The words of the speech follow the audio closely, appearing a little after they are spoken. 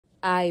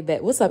I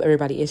bet. What's up,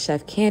 everybody? It's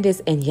Chef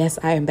Candace, and yes,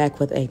 I am back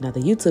with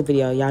another YouTube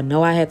video. Y'all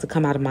know I had to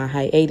come out of my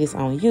hiatus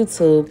on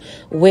YouTube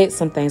with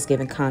some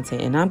Thanksgiving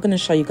content, and I'm going to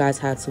show you guys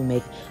how to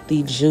make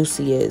the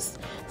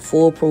juiciest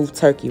foolproof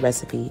turkey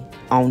recipe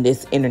on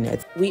this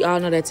internet. We all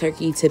know that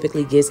turkey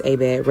typically gets a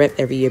bad rep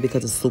every year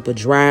because it's super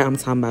dry. I'm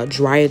talking about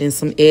drier than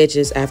some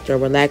edges after a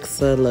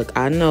relaxer. Look,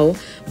 I know,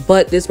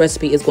 but this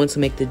recipe is going to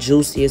make the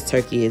juiciest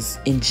turkey. It's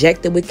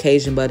injected with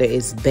Cajun butter.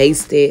 It's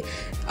basted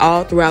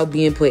all throughout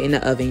being put in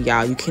the oven,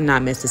 y'all. You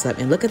cannot mess this up.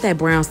 And look at that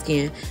brown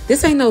skin.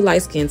 This ain't no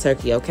light-skinned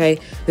turkey, okay?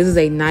 This is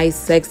a nice,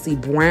 sexy,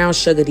 brown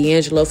sugar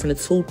D'Angelo from the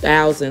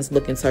 2000s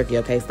looking turkey,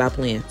 okay? Stop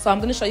playing. So I'm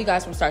going to show you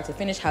guys from start to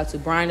finish how to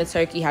brine the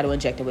turkey, how to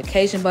inject it with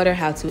Cajun butter,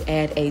 how to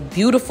add a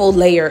beautiful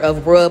layer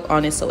of rub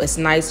on it so it's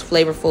nice,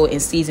 flavorful,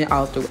 and seasoned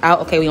all throughout.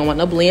 Okay, we don't want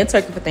no bland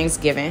turkey for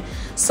Thanksgiving.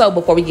 So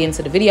before we get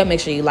into the video, make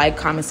sure you like,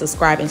 comment,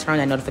 subscribe, and turn on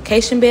that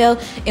notification bell.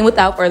 And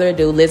without further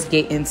ado, let's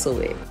get into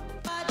it.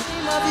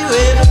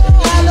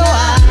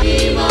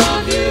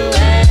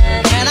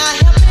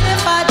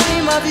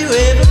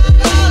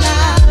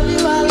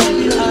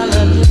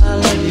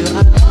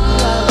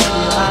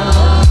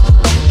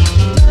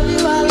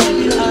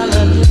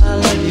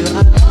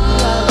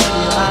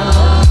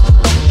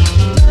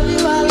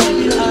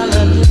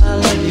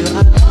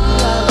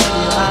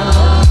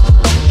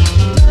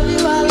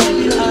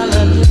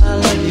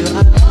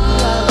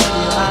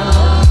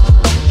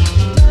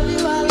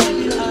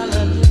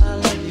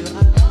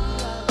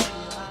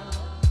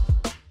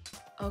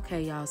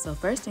 Okay, y'all, so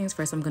first things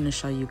first, I'm going to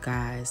show you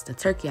guys the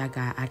turkey I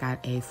got. I got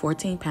a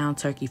 14-pound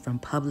turkey from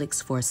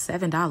Publix for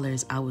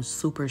 $7. I was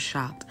super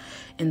shocked.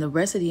 And the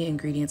rest of the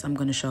ingredients I'm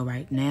going to show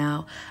right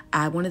now,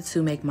 I wanted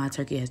to make my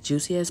turkey as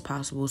juicy as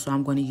possible, so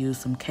I'm going to use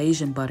some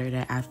Cajun butter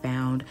that I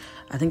found,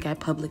 I think at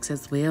Publix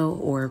as well,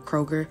 or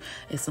Kroger.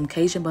 It's some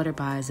Cajun butter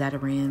by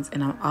Zatarain's,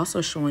 and I'm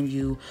also showing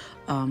you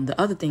the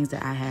other things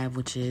that I have,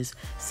 which is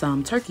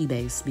some turkey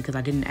base, because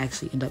I didn't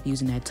actually end up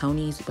using that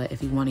Tony's, but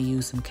if you want to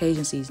use some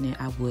Cajun seasoning,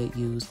 I would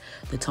use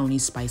the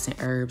Tony's Spice and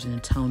Herbs and the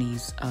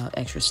Tony's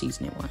extra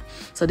seasoning one.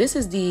 So this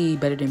is the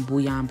Better Than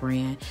Bouillon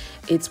brand.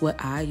 It's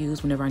what I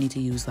use whenever I need to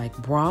use like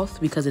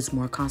broth, because it's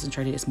more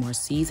concentrated, it's more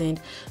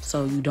seasoned.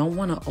 So you don't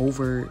want to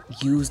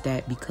overuse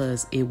that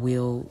because it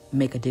will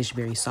make a dish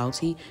very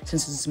salty,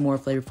 since it's more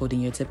flavorful than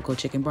your typical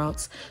chicken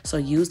broths. So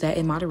use that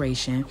in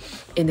moderation.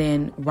 And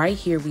then right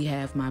here we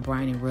have my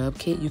brine and rub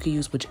kit. You can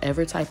use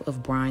whichever type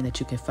of brine that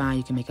you can find.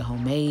 You can make it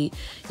homemade.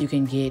 You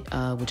can get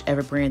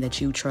whichever brand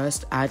that you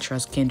trust. I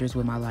trust Kinder's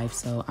with my life,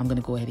 so I'm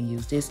gonna go ahead and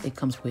use this. It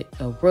comes with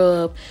a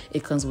rub,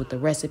 it comes with the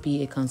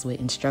recipe, it comes with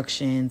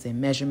instructions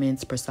and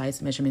measurements,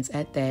 precise measurements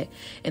at that,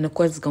 and of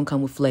course it's gonna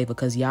come with flavor,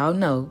 because y'all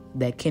know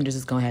that Kinder's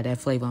is gonna have that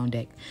flavor on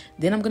deck.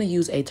 Then I'm gonna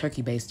use a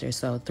turkey baster.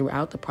 So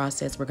throughout the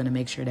process, we're gonna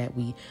make sure that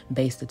we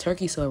baste the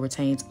turkey so it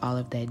retains all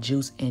of that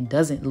juice and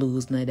doesn't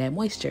lose none of that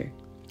moisture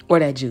or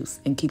that juice,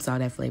 and keeps all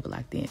that flavor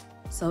locked in.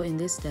 So in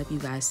this step, you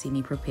guys see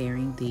me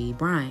preparing the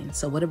brine.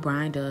 So what a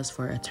brine does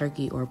for a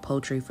turkey or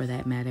poultry for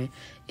that matter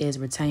is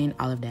retain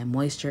all of that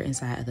moisture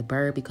inside of the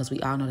bird, because we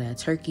all know that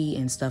turkey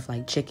and stuff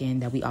like chicken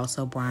that we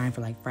also brine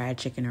for, like fried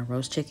chicken or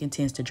roast chicken,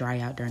 tends to dry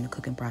out during the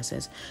cooking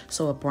process.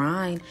 So a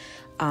brine,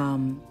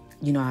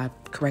 you know,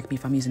 correct me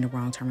if I'm using the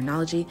wrong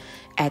terminology,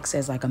 acts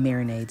as like a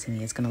marinade to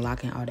me. It's gonna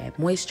lock in all that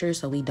moisture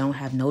so we don't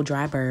have no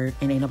dry bird,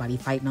 and ain't nobody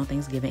fighting on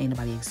Thanksgiving, ain't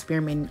nobody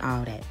experimenting,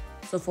 all that.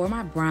 So for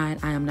my brine,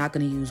 I am not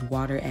going to use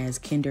water as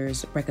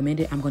Kinder's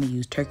recommended. I'm going to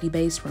use turkey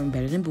base from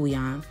Better Than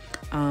Bouillon.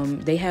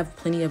 They have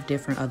plenty of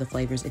different other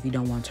flavors if you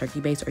don't want turkey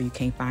base or you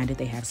can't find it.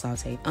 They have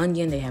sauteed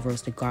onion, they have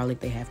roasted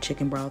garlic, they have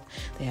chicken broth,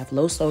 they have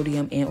low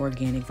sodium and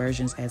organic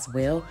versions as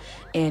well.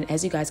 And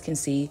as you guys can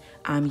see,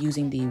 I'm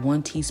using the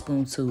 1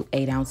 teaspoon to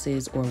 8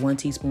 ounces or 1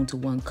 teaspoon to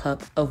 1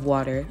 cup of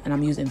water. And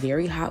I'm using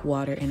very hot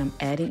water, and I'm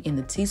adding in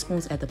the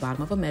teaspoons at the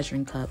bottom of a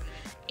measuring cup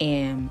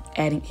and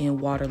adding in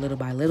water little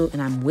by little,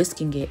 and I'm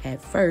whisking it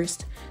at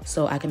first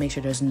so I can make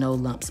sure there's no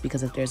lumps,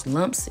 because if there's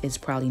lumps, it's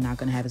probably not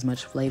going to have as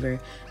much flavor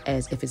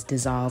as if it's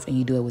dissolved and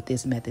you do it with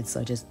this method.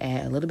 So just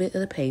add a little bit of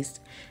the paste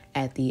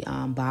at the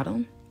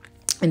bottom,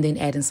 and then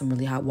add in some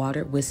really hot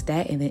water, whisk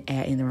that, and then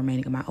add in the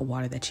remaining amount of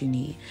water that you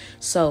need.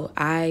 So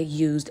I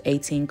used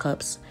 18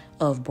 cups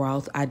of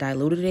broth. I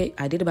diluted it.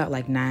 I did about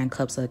like 9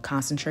 cups of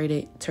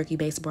concentrated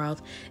turkey-based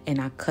broth, and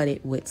I cut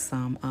it with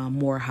some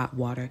more hot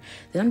water.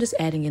 Then I'm just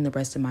adding in the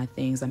rest of my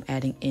things. I'm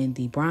adding in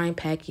the brine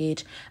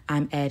package.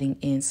 I'm adding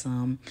in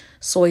some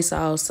soy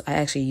sauce. I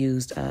actually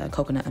used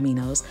coconut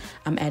aminos.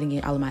 I'm adding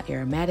in all of my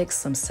aromatics,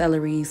 some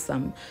celery,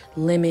 some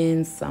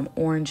lemons, some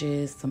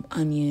oranges, some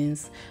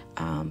onions,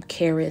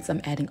 carrots.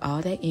 I'm adding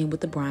all that in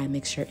with the brine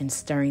mixture and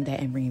stirring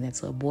that and bringing that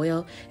to a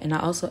boil. And I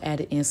also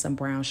added in some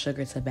brown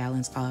sugar to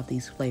balance all of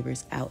these flavors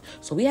flavors out.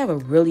 So we have a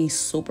really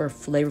super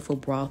flavorful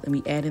broth, and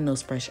we add in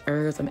those fresh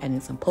herbs. I'm adding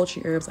some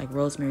poultry herbs like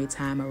rosemary,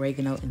 thyme,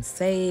 oregano, and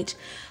sage.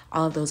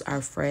 All of those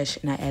are fresh,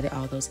 and I added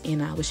all those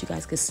in. I wish you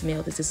guys could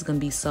smell this. This is going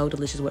to be so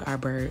delicious with our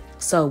bird.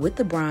 So with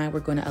the brine, we're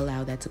going to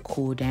allow that to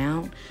cool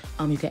down.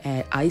 You can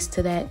add ice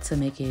to that to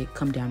make it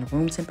come down to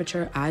room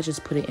temperature. I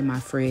just put it in my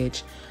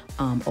fridge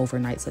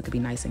overnight so it could be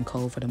nice and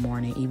cold for the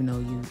morning, even though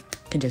you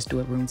can just do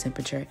it room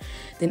temperature.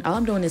 Then all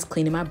I'm doing is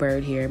cleaning my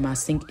bird here. My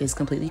sink is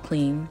completely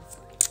clean.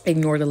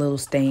 Ignore the little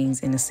stains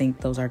in the sink.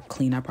 Those are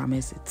clean, I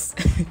promise. It's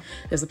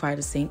there's a part of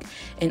the sink.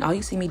 And all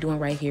you see me doing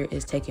right here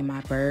is taking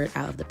my bird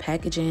out of the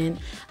packaging.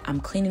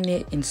 I'm cleaning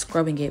it and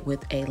scrubbing it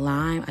with a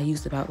lime. I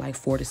used about like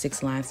 4 to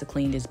 6 limes to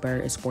clean this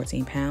bird. It's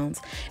 14 pounds.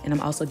 And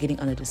I'm also getting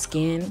under the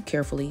skin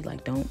carefully.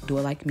 Like, don't do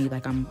it like me,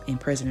 like I'm in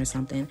prison or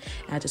something.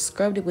 And I just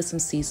scrubbed it with some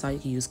sea salt. You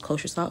can use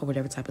kosher salt or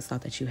whatever type of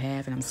salt that you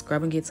have. And I'm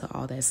scrubbing it till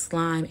all that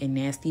slime and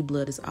nasty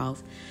blood is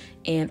off.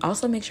 And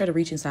also make sure to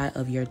reach inside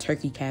of your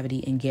turkey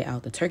cavity and get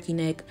out the turkey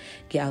neck,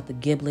 get out the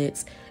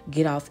giblets,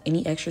 get off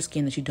any extra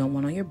skin that you don't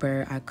want on your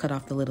bird. I cut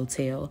off the little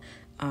tail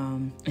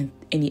and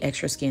any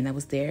extra skin that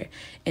was there.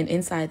 And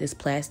inside this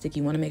plastic,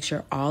 you want to make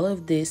sure all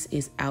of this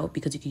is out,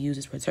 because you can use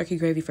this for turkey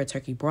gravy, for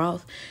turkey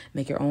broth,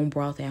 make your own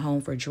broth at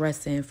home for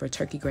dressing, for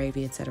turkey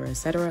gravy, etc.,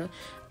 etc.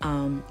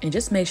 And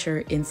just make sure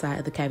inside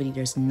of the cavity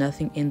there's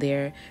nothing in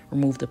there.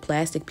 Remove the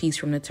plastic piece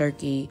from the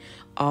turkey.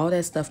 All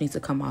that stuff needs to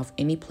come off,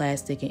 any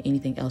plastic and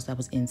anything else that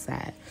was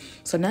inside.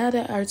 So now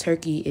that our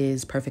turkey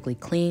is perfectly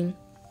clean,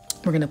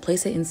 we're going to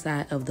place it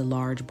inside of the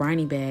large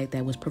brining bag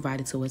that was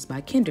provided to us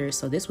by Kinder's.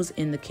 So this was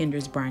in the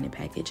Kinder's brining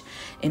package.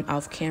 And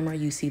off camera,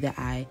 you see that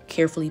I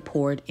carefully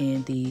poured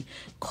in the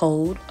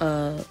cold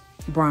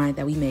brine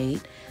that we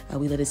made.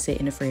 We let it sit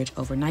in the fridge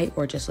overnight,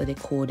 or just let it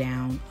cool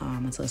down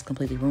until it's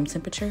completely room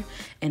temperature.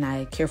 And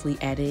I carefully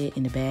added it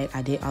in the bag.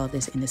 I did all of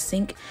this in the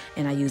sink,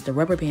 and I used the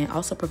rubber band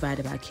also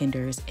provided by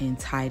Kinder's and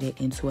tied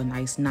it into a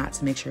nice knot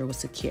to make sure it was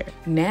secure.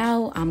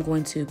 Now I'm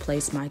going to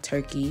place my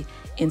turkey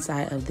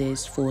inside of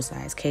this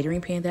full-size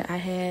catering pan that I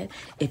had.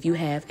 If you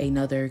have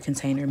another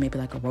container, maybe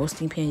like a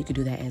roasting pan, you could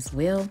do that as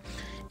well.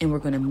 And we're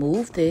going to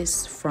move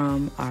this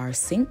from our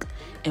sink,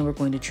 and we're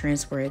going to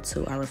transfer it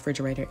to our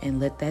refrigerator and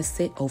let that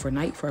sit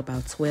overnight for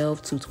about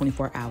 12 to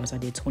 24 hours. I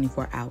did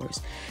 24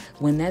 hours.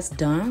 When that's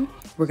done,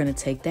 we're going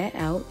to take that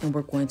out, and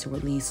we're going to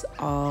release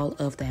all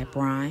of that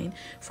brine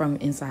from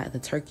inside of the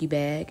turkey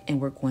bag,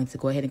 and we're going to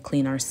go ahead and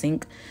clean our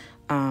sink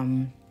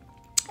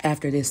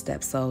after this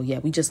step. So yeah,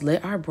 we just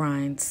let our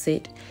brine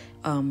sit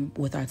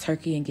with our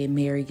turkey and get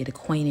married, get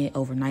acquainted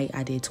overnight.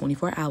 I did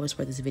 24 hours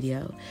for this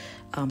video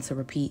to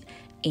repeat.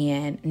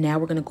 And now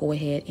we're going to go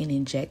ahead and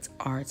inject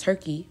our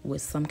turkey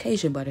with some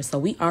Cajun butter. So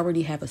we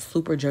already have a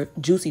super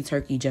juicy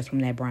turkey just from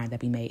that brine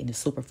that we made. And it's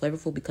super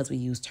flavorful because we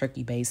use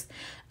turkey base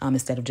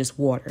instead of just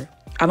water.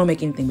 I don't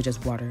make anything with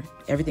just water.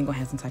 Everything gonna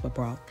have some type of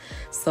broth.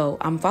 So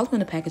I'm following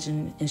the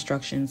packaging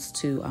instructions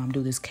to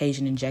do this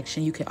Cajun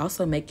injection. You can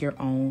also make your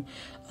own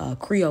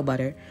Creole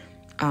butter.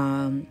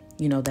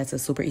 You know, that's a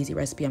super easy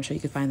recipe. I'm sure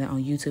you can find that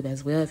on YouTube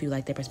as well. If you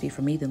like that recipe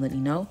from me, then let me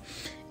know.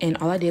 And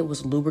all I did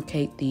was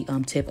lubricate the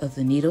tip of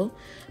the needle,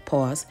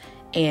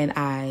 and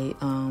I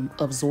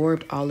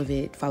absorbed all of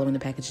it following the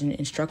packaging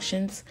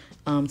instructions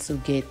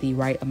to get the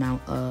right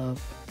amount of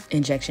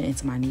injection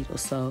into my needle.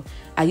 So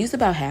I used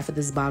about half of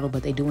this bottle,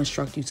 but they do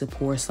instruct you to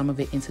pour some of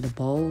it into the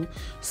bowl.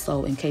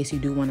 So in case you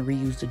do want to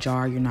reuse the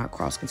jar, you're not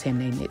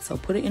cross-contaminating it. So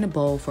put it in a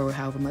bowl for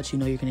however much you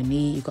know you're going to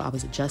need. You can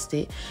always adjust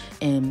it,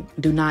 and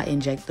do not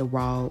inject the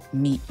raw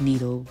meat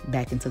needle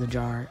back into the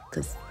jar,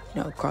 because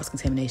you know,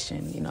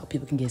 cross-contamination, you know,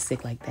 people can get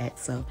sick like that.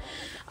 So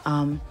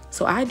I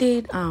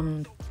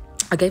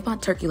gave my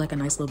turkey like a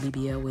nice little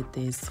BBL with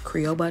this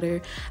Creole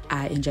butter.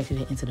 I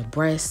injected it into the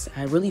breast.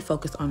 I really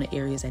focused on the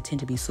areas that tend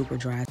to be super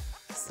dry.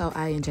 So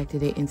I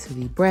injected it into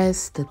the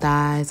breast, the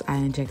thighs. I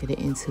injected it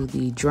into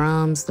the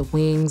drums, the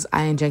wings.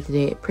 I injected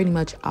it pretty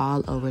much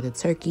all over the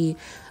turkey,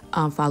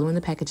 following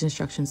the package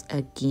instructions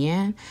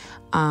again,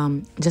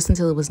 just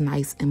until it was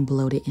nice and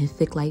bloated and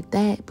thick like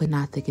that, but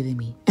not thicker than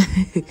me.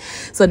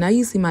 So now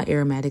you see my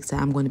aromatics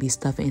that I'm going to be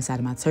stuffing inside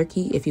of my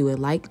turkey. If you would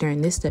like,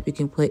 during this step, you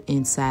can put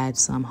inside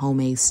some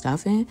homemade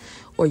stuffing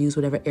or use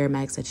whatever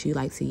aromatics that you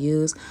like to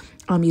use.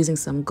 I'm using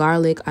some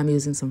garlic. I'm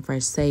using some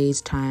fresh sage,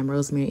 thyme,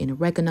 rosemary, and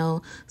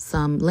oregano,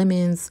 some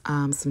lemons,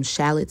 some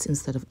shallots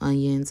instead of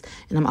onions,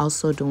 and I'm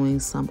also doing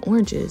some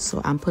oranges.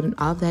 So I'm putting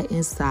all of that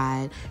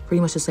inside,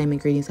 pretty much the same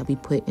ingredients that we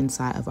put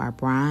inside of our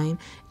brine.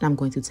 And I'm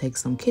going to take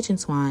some kitchen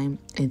twine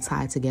and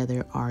tie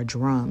together our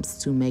drums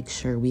to make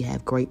sure we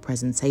have great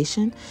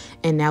presentation.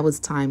 And now it's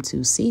time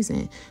to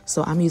season.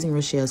 So I'm using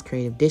Rochelle's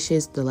Creative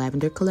Dishes, the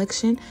lavender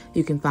collection.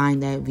 You can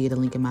find that via the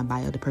link in my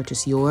bio to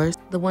purchase yours.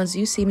 The ones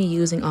you see me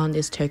using on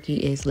this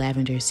turkey is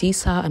lavender sea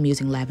salt. I'm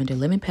using lavender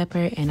lemon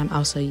pepper, and I'm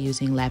also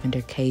using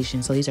lavender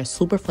Cajun. So these are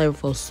super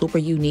flavorful, super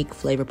unique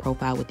flavor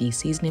profile with these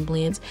seasoning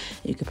blends.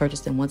 You can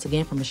purchase them once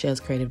again from Rochelle's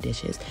Creative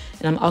Dishes.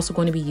 And I'm also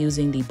going to be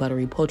using the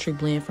buttery poultry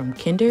blend from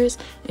Kinder's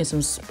and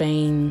some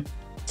Spanish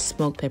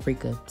smoked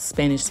paprika.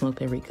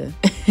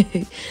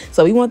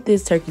 So we want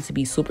this turkey to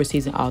be super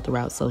seasoned all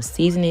throughout. So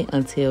season it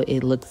until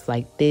it looks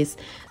like this,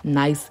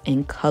 nice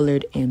and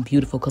colored and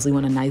beautiful, because we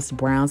want a nice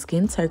brown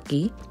skin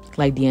turkey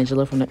like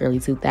D'Angelo from the early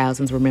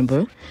 2000s.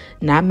 Remember,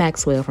 not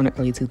Maxwell from the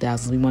early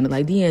 2000s. We want it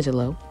like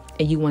D'Angelo,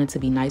 and you want it to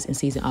be nice and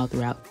seasoned all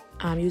throughout.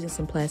 I'm using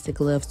some plastic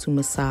gloves to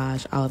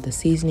massage all of the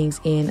seasonings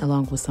in,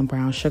 along with some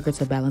brown sugar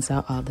to balance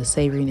out all the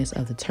savoriness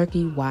of the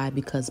turkey. Why?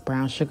 Because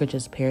brown sugar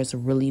just pairs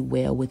really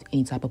well with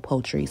any type of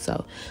poultry.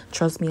 So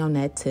trust me on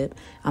that tip.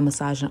 I'm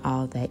massaging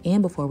all of that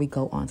in before we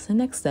go on to the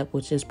next step,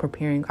 which is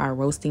preparing our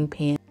roasting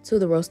pan. To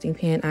the roasting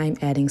pan, I'm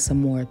adding some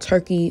more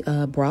turkey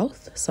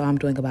broth. So I'm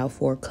doing about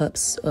 4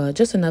 cups,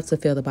 just enough to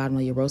fill the bottom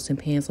of your roasting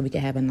pan so we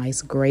can have a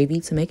nice gravy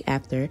to make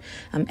after.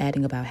 I'm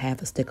adding about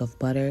half a stick of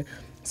butter,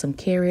 some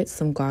carrots,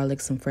 some garlic,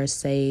 some fresh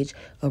sage,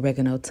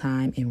 oregano,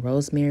 thyme, and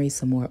rosemary,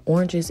 some more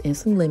oranges and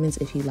some lemons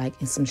if you like,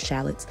 and some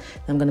shallots.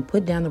 I'm going to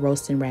put down the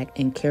roasting rack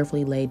and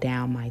carefully lay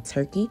down my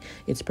turkey.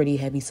 It's pretty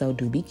heavy, so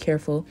do be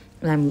careful.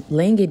 And I'm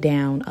laying it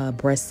down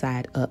breast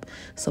side up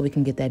so we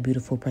can get that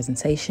beautiful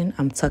presentation.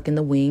 I'm tucking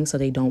the wings so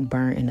they don't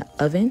burn in the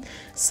oven.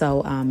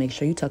 So make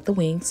sure you tuck the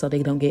wings so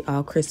they don't get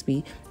all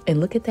crispy. And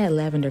look at that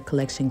lavender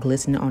collection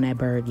glistening on that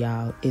bird,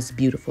 y'all. It's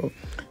beautiful.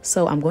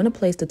 So I'm going to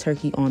place the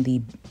turkey on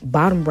the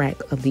bottom rack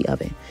of the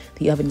oven.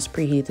 The oven is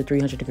preheated to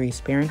 300 degrees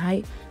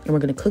Fahrenheit. And we're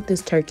going to cook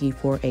this turkey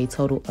for a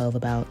total of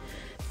about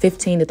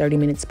 15 to 30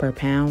 minutes per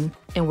pound.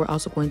 And we're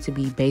also going to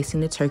be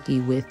basting the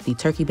turkey with the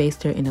turkey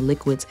baster and the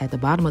liquids at the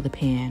bottom of the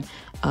pan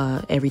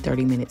every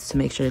 30 minutes to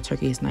make sure the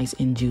turkey is nice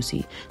and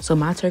juicy. So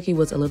my turkey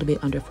was a little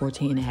bit under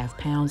 14.5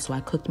 pounds. So I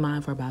cooked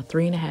mine for about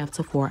 3.5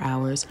 to 4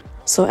 hours.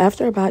 So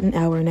after about an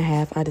hour and a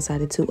half, I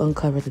decided to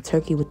uncover the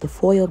turkey with the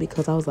foil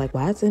because I was like,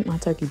 why isn't my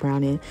turkey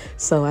browning?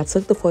 So I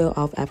took the foil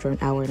off after an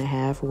hour and a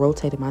half,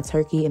 rotated my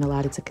turkey, and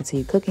allowed it to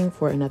continue cooking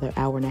for another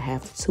hour and a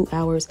half to 2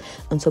 hours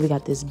until we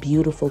got this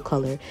beautiful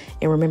color.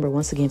 And remember,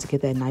 once again, to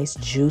get that nice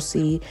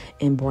juicy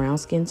and brown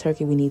skin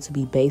turkey, we need to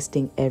be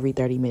basting every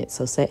 30 minutes.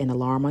 So set an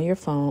alarm on your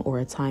phone or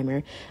a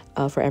timer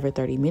for every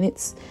 30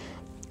 minutes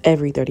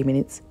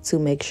to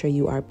make sure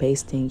you are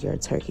basting your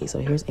turkey. So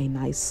here's a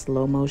nice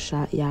slow-mo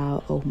shot,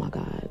 y'all. Oh my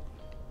God.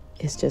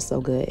 It's just so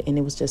good. And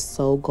it was just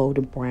so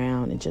golden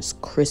brown and just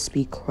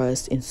crispy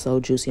crust and so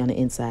juicy on the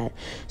inside.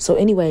 So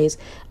anyways,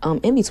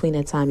 in between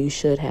that time, you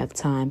should have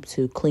time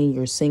to clean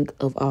your sink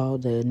of all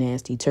the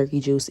nasty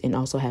turkey juice and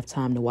also have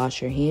time to wash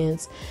your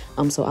hands.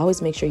 So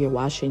always make sure you're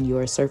washing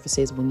your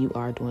surfaces when you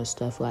are doing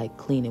stuff like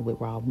cleaning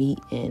with raw meat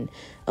and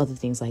other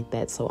things like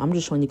that. So I'm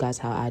just showing you guys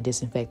how I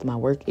disinfect my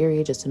work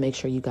area just to make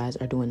sure you guys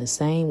are doing the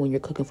same when you're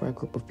cooking for a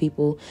group of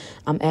people.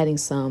 I'm adding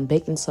some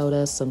baking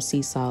soda, some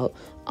sea salt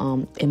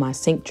in my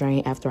sink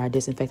drain after I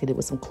disinfected it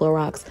with some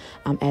Clorox.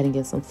 I'm adding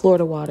in some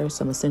Florida water,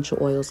 some essential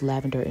oils,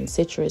 lavender and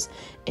citrus,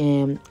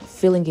 and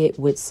filling it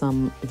with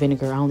some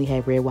vinegar. I only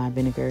had red wine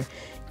vinegar,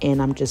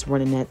 and I'm just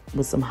running that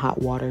with some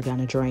hot water down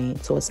the drain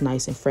so it's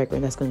nice and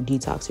fragrant. That's going to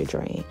detox your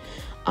drain.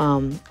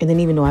 And then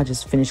even though I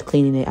just finished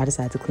cleaning it, I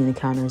decided to clean the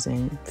counters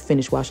and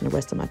finish washing the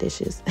rest of my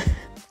dishes.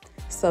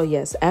 So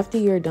yes, after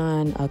you're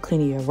done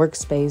cleaning your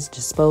workspace,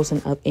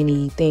 disposing of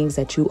any things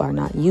that you are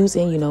not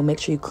using, make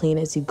sure you clean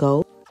as you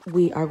go.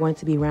 We are going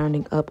to be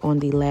rounding up on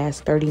the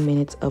last 30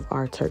 minutes of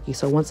our turkey.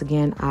 So once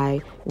again,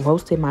 I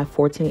roasted my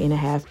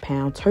 14.5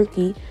 pound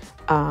turkey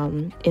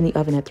in the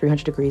oven at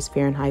 300 degrees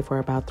Fahrenheit for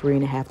about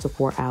 3.5 to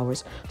 4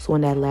 hours. So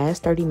in that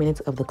last 30 minutes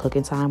of the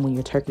cooking time, when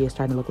your turkey is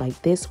starting to look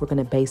like this, we're going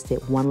to baste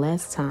it one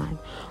last time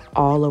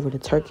all over the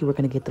turkey. We're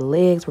going to get the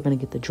legs, we're going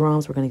to get the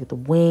drums, we're going to get the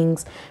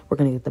wings, we're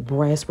going to get the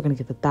breast, we're going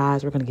to get the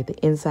thighs, we're going to get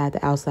the inside,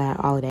 the outside,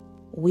 all of that.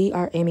 We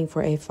are aiming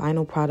for a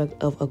final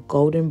product of a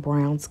golden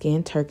brown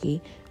skin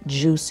turkey,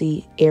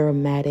 juicy,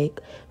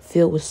 aromatic,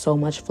 filled with so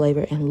much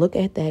flavor. And look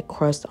at that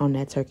crust on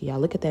that turkey, y'all.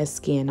 Look at that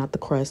skin, not the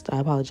crust. I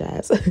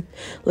apologize.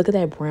 Look at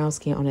that brown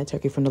skin on that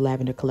turkey from the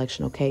lavender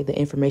collection, okay? The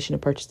information to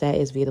purchase that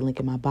is via the link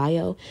in my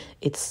bio.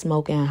 It's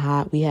smoking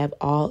hot. We have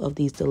all of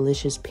these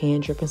delicious pan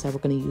drippings that we're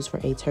going to use for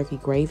a turkey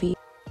gravy.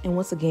 And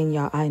once again,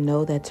 y'all, I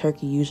know that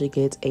turkey usually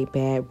gets a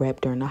bad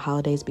rep during the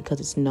holidays because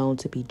it's known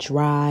to be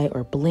dry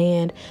or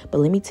bland. But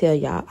let me tell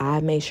y'all, I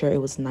made sure it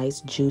was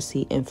nice,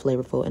 juicy, and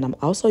flavorful. And I'm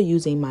also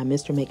using my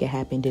Mr. Make It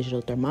Happen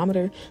digital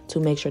thermometer to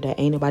make sure that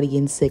ain't nobody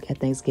getting sick at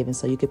Thanksgiving.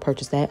 So you can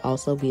purchase that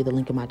also via the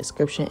link in my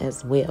description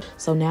as well.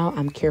 So now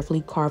I'm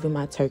carefully carving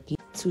my turkey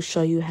to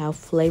show you how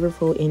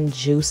flavorful and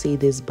juicy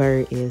this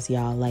bird is,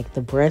 y'all. Like,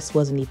 the breast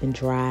wasn't even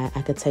dry.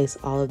 I could taste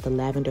all of the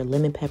lavender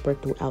lemon pepper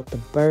throughout the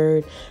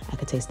bird. I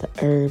could taste the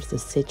herbs, the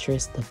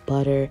citrus, the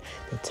butter,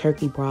 the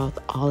turkey broth,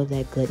 all of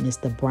that goodness.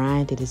 The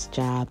brine did its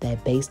job.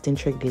 That basting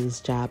trick did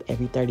its job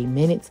every 30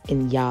 minutes.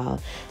 And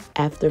y'all,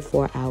 after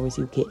 4 hours,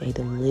 you get a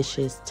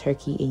delicious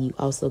turkey, and you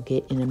also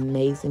get an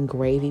amazing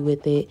gravy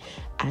with it.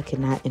 I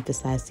cannot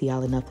emphasize to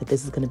y'all enough that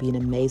this is going to be an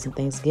amazing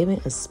Thanksgiving,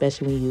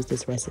 especially when you use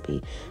this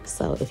recipe.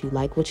 So if you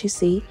like what you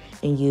see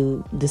and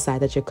you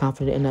decide that you're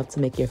confident enough to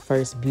make your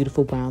first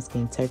beautiful brown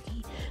skin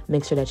turkey,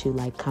 Make sure that you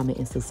like, comment,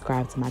 and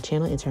subscribe to my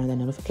channel and turn on the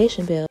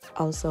notification bell.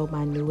 Also,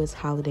 my newest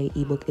holiday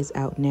ebook is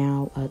out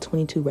now,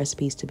 22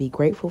 recipes to be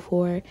grateful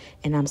for,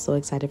 and I'm so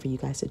excited for you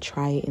guys to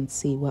try it and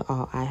see what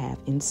all I have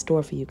in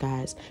store for you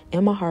guys.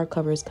 And my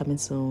hardcover is coming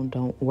soon.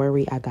 Don't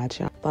worry, I got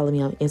y'all. Follow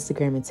me on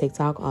Instagram and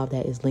TikTok. All of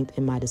that is linked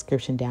in my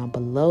description down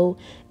below.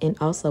 And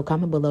also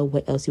comment below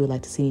what else you would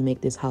like to see me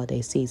make this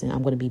holiday season.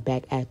 I'm going to be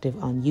back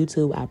active on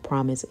YouTube, I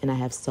promise, and I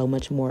have so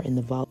much more in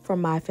the vault.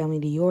 From my family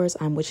to yours,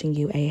 I'm wishing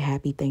you a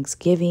happy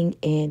Thanksgiving,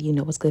 and you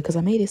know what's good because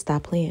I made it.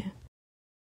 Stop playing.